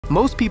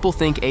Most people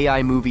think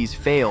AI movies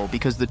fail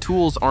because the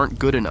tools aren't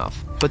good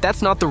enough. But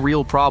that's not the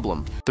real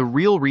problem. The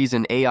real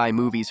reason AI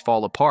movies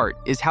fall apart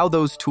is how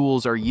those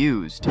tools are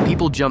used.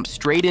 People jump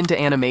straight into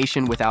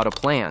animation without a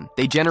plan.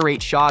 They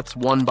generate shots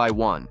one by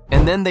one,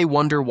 and then they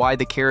wonder why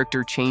the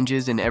character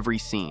changes in every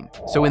scene.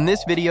 So in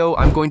this video,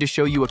 I'm going to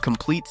show you a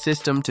complete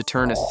system to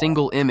turn a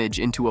single image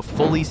into a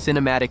fully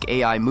cinematic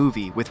AI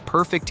movie with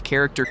perfect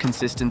character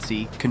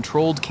consistency,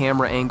 controlled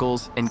camera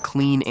angles, and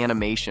clean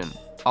animation.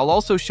 I'll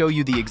also show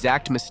you the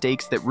exact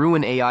mistakes that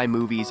ruin AI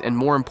movies and,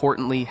 more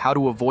importantly, how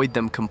to avoid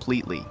them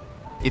completely.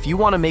 If you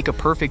want to make a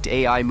perfect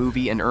AI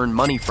movie and earn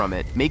money from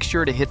it, make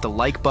sure to hit the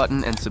like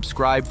button and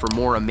subscribe for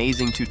more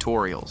amazing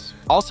tutorials.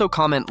 Also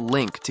comment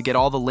link to get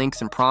all the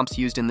links and prompts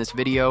used in this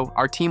video.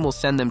 Our team will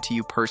send them to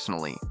you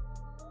personally.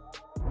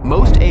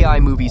 Most AI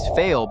movies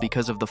fail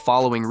because of the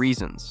following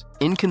reasons.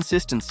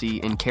 Inconsistency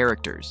in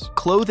characters.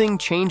 Clothing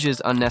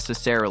changes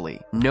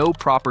unnecessarily. No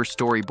proper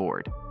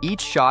storyboard.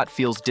 Each shot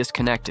feels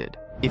disconnected.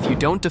 If you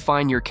don't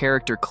define your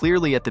character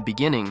clearly at the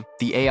beginning,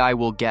 the AI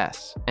will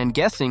guess, and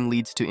guessing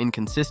leads to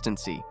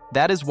inconsistency.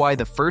 That is why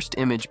the first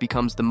image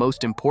becomes the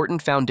most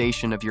important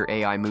foundation of your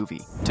AI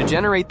movie. To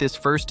generate this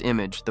first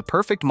image, the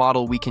perfect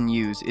model we can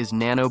use is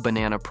Nano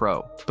Banana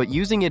Pro. But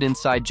using it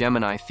inside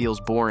Gemini feels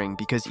boring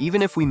because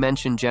even if we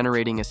mention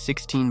generating a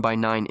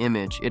 16:9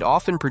 image, it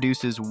often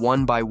produces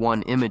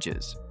 1:1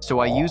 images. So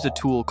I use a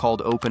tool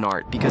called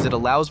OpenArt because it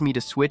allows me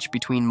to switch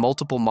between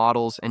multiple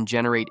models and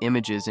generate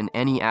images in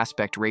any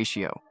aspect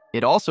ratio.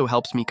 It also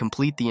helps me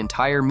complete the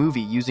entire movie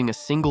using a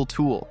single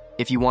tool.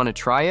 If you want to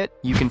try it,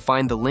 you can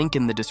find the link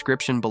in the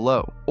description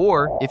below.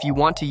 Or, if you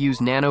want to use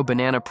Nano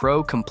Banana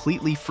Pro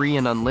completely free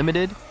and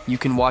unlimited, you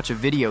can watch a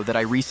video that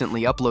I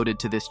recently uploaded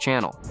to this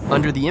channel.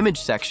 Under the image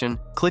section,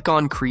 click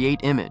on Create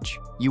Image.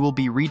 You will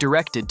be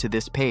redirected to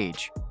this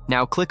page.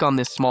 Now click on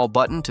this small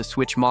button to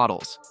switch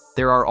models.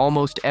 There are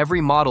almost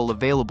every model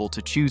available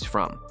to choose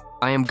from.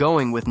 I am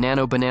going with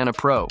Nano Banana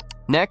Pro.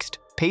 Next,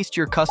 paste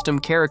your custom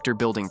character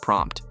building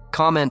prompt.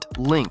 Comment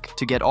link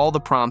to get all the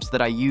prompts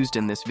that I used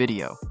in this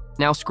video.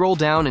 Now scroll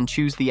down and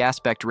choose the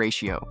aspect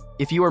ratio.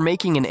 If you are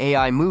making an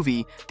AI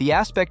movie, the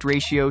aspect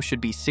ratio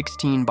should be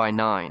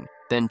 16:9.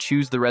 Then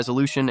choose the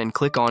resolution and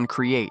click on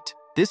Create.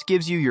 This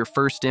gives you your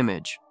first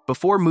image.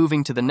 Before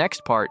moving to the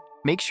next part,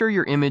 make sure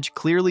your image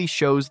clearly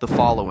shows the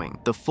following: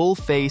 the full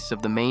face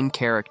of the main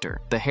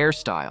character, the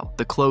hairstyle,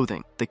 the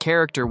clothing the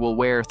character will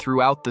wear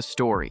throughout the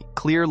story,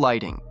 clear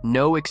lighting,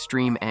 no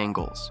extreme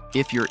angles.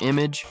 If your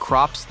image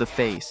crops the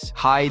face,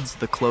 hides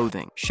the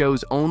clothing,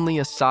 shows only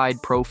a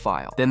side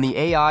profile, then the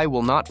AI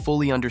will not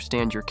fully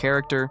understand your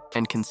character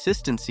and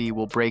consistency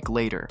will break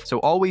later. So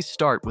always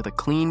start with a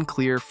clean,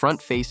 clear,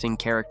 front-facing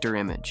character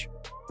image.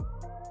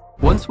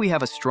 Once we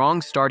have a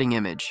strong starting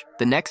image,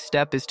 the next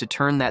step is to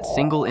turn that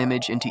single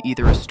image into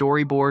either a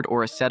storyboard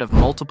or a set of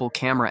multiple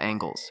camera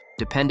angles,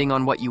 depending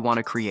on what you want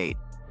to create.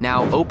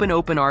 Now open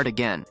OpenArt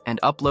again and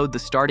upload the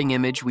starting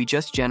image we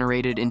just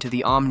generated into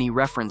the Omni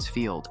reference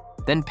field.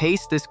 Then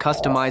paste this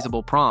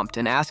customizable prompt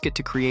and ask it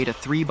to create a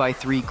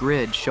 3x3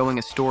 grid showing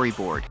a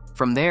storyboard.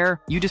 From there,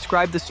 you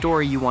describe the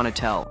story you want to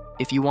tell.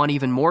 If you want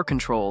even more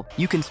control,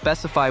 you can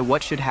specify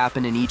what should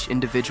happen in each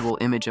individual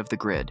image of the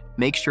grid.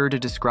 Make sure to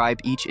describe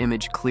each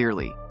image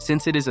clearly.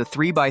 Since it is a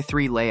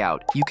 3x3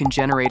 layout, you can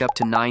generate up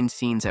to 9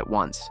 scenes at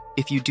once.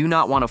 If you do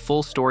not want a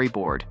full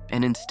storyboard,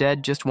 and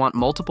instead just want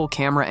multiple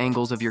camera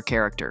angles of your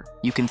character,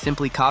 you can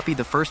simply copy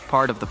the first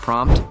part of the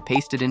prompt,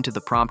 paste it into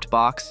the prompt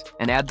box,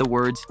 and add the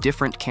words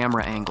different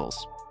camera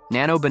angles.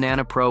 Nano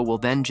Banana Pro will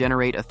then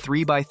generate a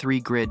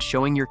 3x3 grid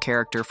showing your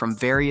character from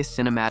various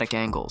cinematic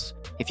angles.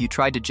 If you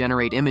tried to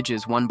generate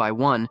images one by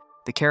one,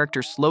 the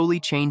character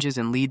slowly changes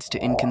and leads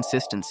to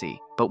inconsistency.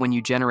 But when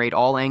you generate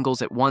all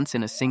angles at once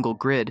in a single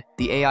grid,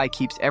 the AI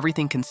keeps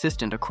everything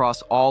consistent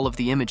across all of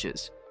the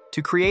images.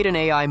 To create an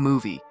AI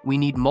movie, we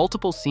need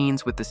multiple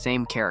scenes with the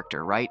same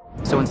character, right?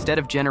 So instead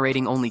of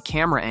generating only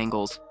camera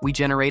angles, we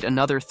generate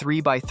another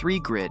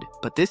 3x3 grid,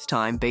 but this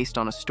time based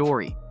on a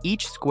story.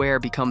 Each square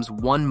becomes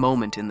one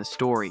moment in the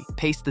story.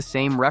 Paste the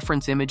same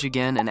reference image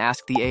again and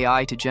ask the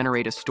AI to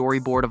generate a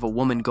storyboard of a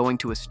woman going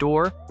to a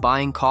store,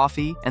 buying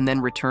coffee, and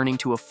then returning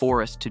to a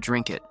forest to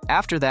drink it.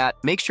 After that,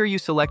 make sure you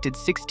selected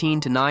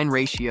 16:9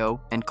 ratio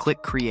and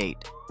click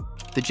Create.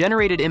 The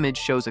generated image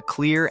shows a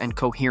clear and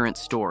coherent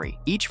story.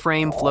 Each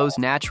frame flows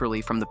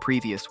naturally from the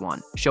previous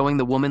one, showing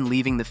the woman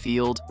leaving the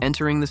field,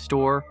 entering the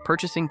store,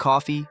 purchasing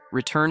coffee,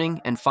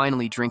 returning, and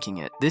finally drinking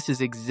it. This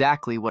is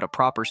exactly what a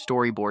proper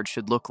storyboard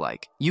should look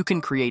like. You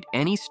can create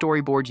any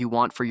storyboard you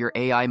want for your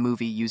AI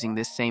movie using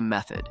this same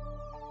method.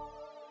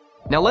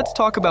 Now let's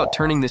talk about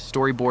turning this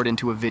storyboard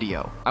into a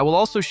video. I will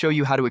also show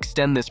you how to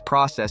extend this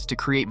process to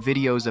create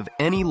videos of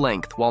any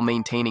length while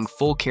maintaining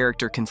full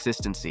character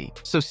consistency.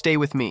 So stay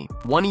with me.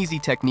 One easy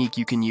technique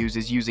you can use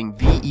is using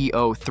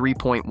VEO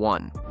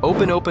 3.1.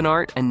 Open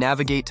OpenArt and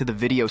navigate to the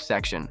video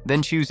section,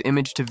 then choose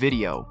Image to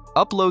Video.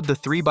 Upload the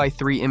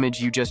 3x3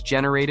 image you just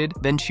generated,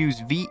 then choose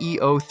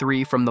VEO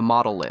 3 from the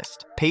model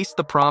list. Paste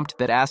the prompt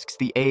that asks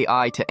the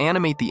AI to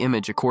animate the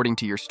image according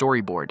to your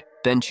storyboard.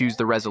 Then choose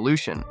the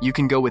resolution. You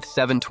can go with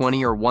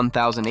 720 or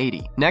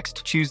 1080.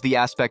 Next, choose the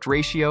aspect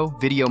ratio,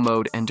 video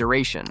mode, and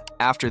duration.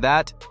 After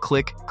that,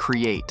 click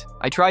Create.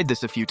 I tried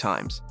this a few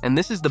times, and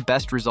this is the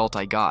best result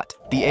I got.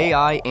 The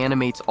AI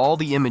animates all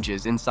the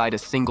images inside a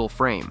single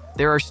frame.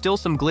 There are still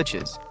some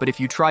glitches, but if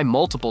you try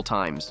multiple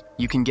times,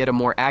 you can get a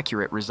more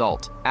accurate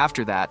result.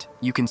 After that,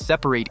 you can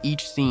separate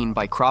each scene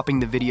by cropping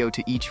the video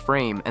to each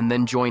frame and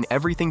then join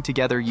everything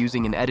together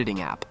using an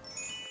editing app.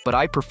 But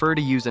I prefer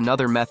to use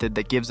another method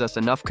that gives us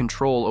enough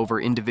control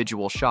over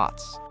individual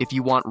shots. If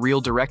you want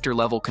real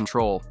director-level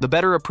control, the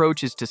better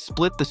approach is to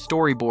split the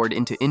storyboard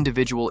into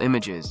individual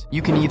images.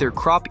 You can either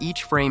crop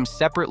each frame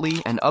separately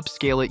and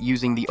upscale it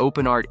using the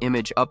OpenArt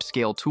Image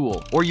Upscale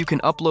tool, or you can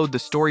upload the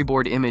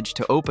storyboard image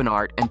to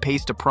OpenArt and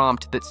paste a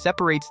prompt that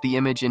separates the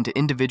image into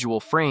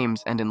individual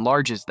frames and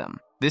enlarges them.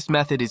 This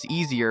method is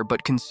easier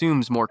but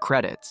consumes more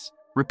credits.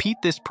 Repeat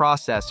this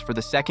process for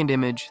the second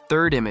image,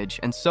 third image,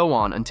 and so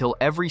on until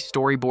every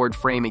storyboard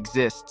frame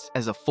exists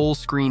as a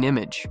full-screen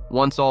image.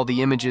 Once all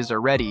the images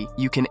are ready,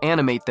 you can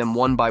animate them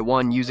one by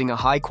one using a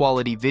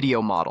high-quality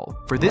video model.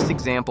 For this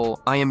example,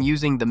 I am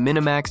using the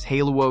Minimax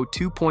Hailuo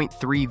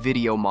 2.3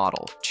 video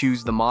model.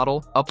 Choose the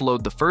model,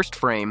 upload the first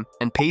frame,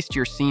 and paste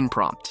your scene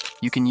prompt.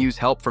 You can use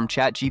help from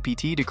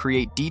ChatGPT to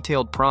create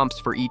detailed prompts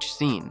for each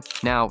scene.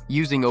 Now,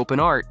 using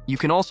OpenArt, you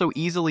can also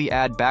easily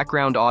add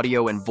background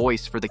audio and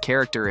voice for the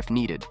character if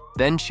needed.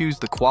 Then choose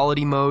the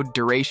quality mode,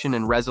 duration,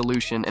 and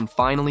resolution, and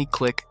finally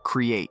click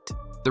Create.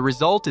 The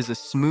result is a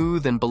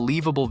smooth and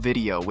believable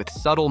video with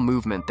subtle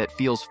movement that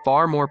feels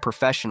far more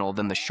professional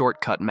than the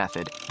shortcut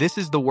method. This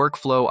is the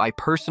workflow I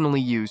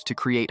personally use to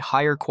create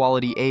higher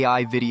quality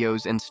AI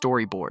videos and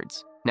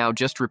storyboards. Now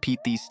just repeat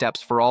these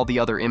steps for all the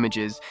other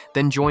images,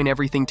 then join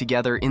everything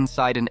together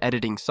inside an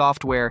editing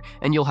software,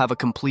 and you'll have a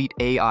complete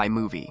AI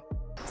movie.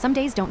 Some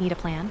days don't need a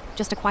plan,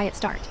 just a quiet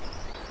start.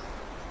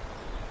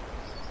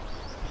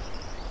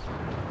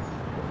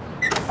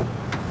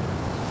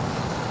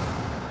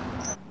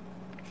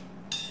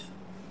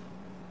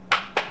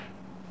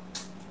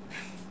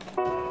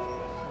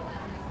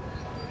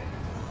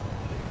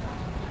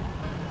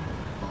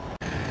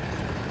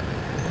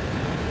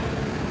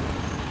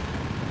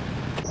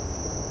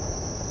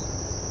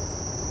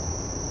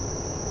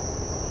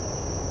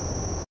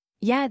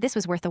 Yeah, this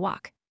was worth the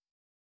walk.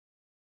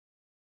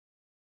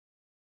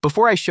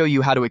 Before I show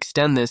you how to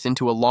extend this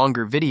into a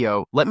longer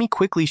video, let me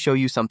quickly show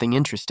you something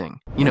interesting.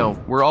 You know,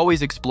 we're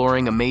always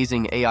exploring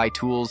amazing AI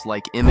tools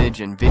like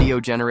image and video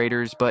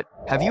generators, but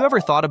have you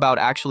ever thought about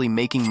actually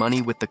making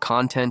money with the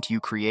content you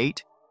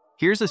create?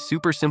 Here's a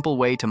super simple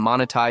way to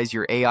monetize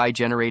your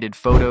AI-generated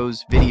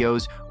photos,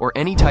 videos, or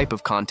any type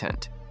of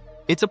content.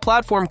 It's a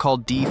platform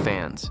called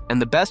DFans,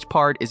 and the best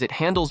part is it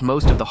handles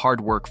most of the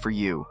hard work for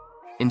you.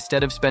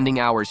 Instead of spending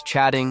hours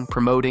chatting,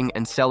 promoting,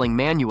 and selling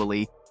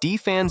manually,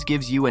 DFans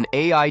gives you an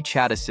AI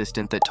chat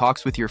assistant that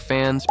talks with your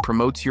fans,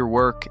 promotes your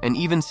work, and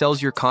even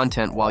sells your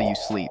content while you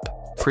sleep.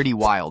 Pretty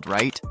wild,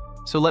 right?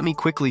 So let me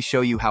quickly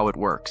show you how it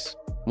works.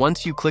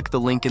 Once you click the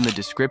link in the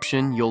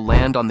description, you'll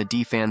land on the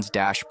DFans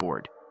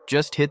dashboard.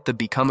 Just hit the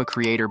Become a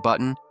Creator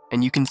button,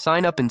 and you can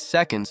sign up in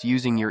seconds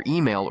using your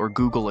email or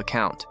Google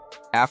account.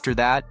 After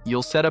that,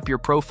 you'll set up your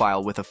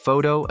profile with a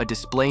photo, a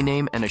display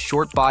name, and a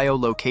short bio,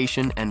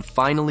 location, and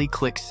finally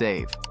click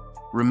Save.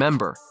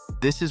 Remember,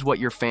 this is what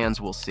your fans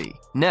will see.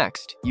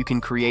 Next, you can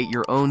create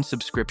your own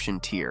subscription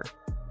tier.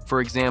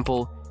 For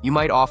example, you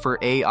might offer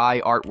AI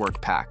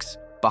artwork packs,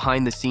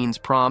 behind-the-scenes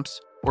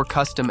prompts, or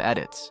custom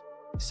edits.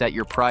 Set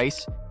your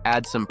price,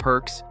 add some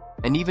perks,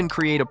 and even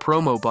create a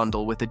promo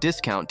bundle with a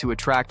discount to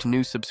attract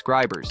new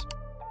subscribers.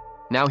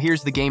 Now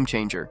here's the game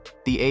changer,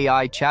 the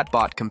AI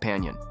chatbot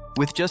companion.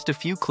 With just a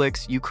few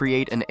clicks, you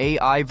create an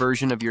AI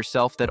version of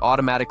yourself that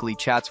automatically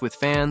chats with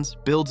fans,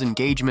 builds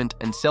engagement,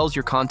 and sells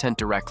your content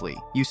directly.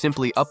 You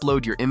simply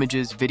upload your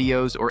images,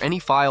 videos, or any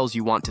files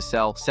you want to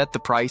sell, set the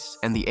price,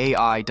 and the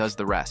AI does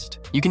the rest.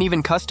 You can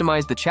even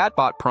customize the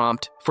chatbot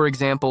prompt. For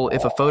example,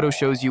 if a photo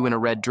shows you in a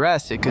red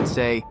dress, it could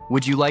say,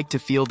 "Would you like to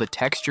feel the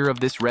texture of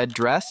this red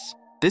dress?"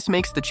 This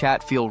makes the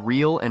chat feel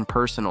real and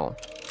personal.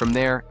 From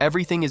there,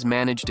 everything is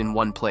managed in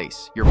one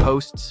place. Your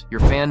posts, your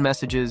fan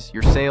messages,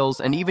 your sales,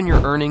 and even your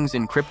earnings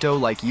in crypto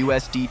like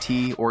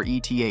USDT or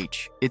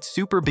ETH. It's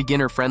super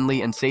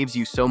beginner-friendly and saves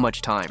you so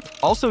much time.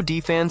 Also,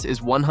 DFans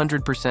is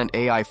 100%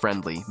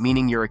 AI-friendly,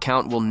 meaning your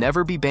account will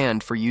never be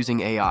banned for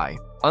using AI.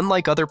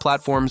 Unlike other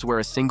platforms where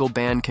a single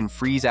ban can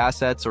freeze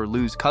assets or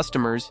lose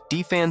customers,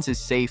 DFans is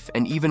safe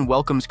and even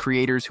welcomes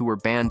creators who were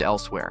banned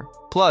elsewhere.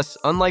 Plus,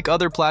 unlike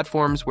other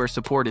platforms where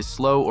support is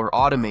slow or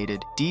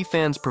automated,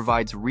 DFans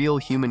provides real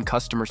human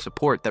customer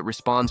support that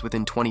responds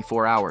within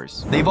 24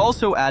 hours. They've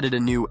also added a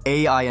new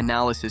AI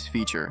analysis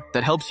feature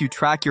that helps you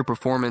track your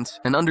performance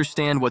and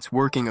understand what's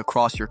working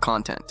across your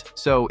content.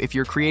 So, if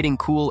you're creating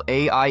cool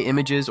AI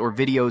images or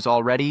videos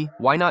already,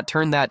 why not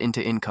turn that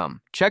into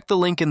income? Check the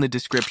link in the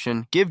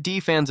description, give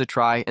DFans a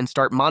try, and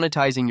start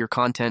monetizing your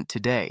content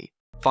today.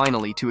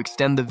 Finally, to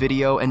extend the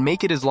video and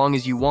make it as long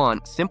as you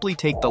want, simply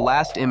take the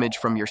last image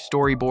from your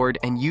storyboard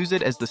and use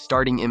it as the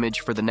starting image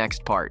for the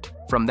next part.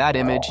 From that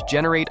image,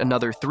 generate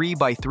another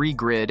 3x3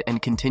 grid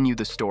and continue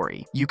the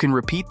story. You can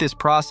repeat this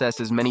process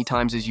as many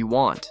times as you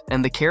want,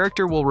 and the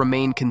character will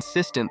remain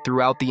consistent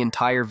throughout the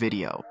entire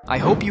video. I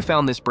hope you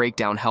found this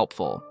breakdown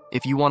helpful.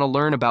 If you want to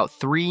learn about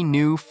 3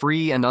 new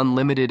free and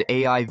unlimited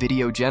AI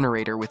video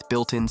generator with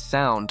built-in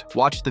sound,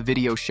 watch the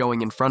video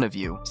showing in front of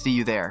you. See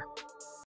you there.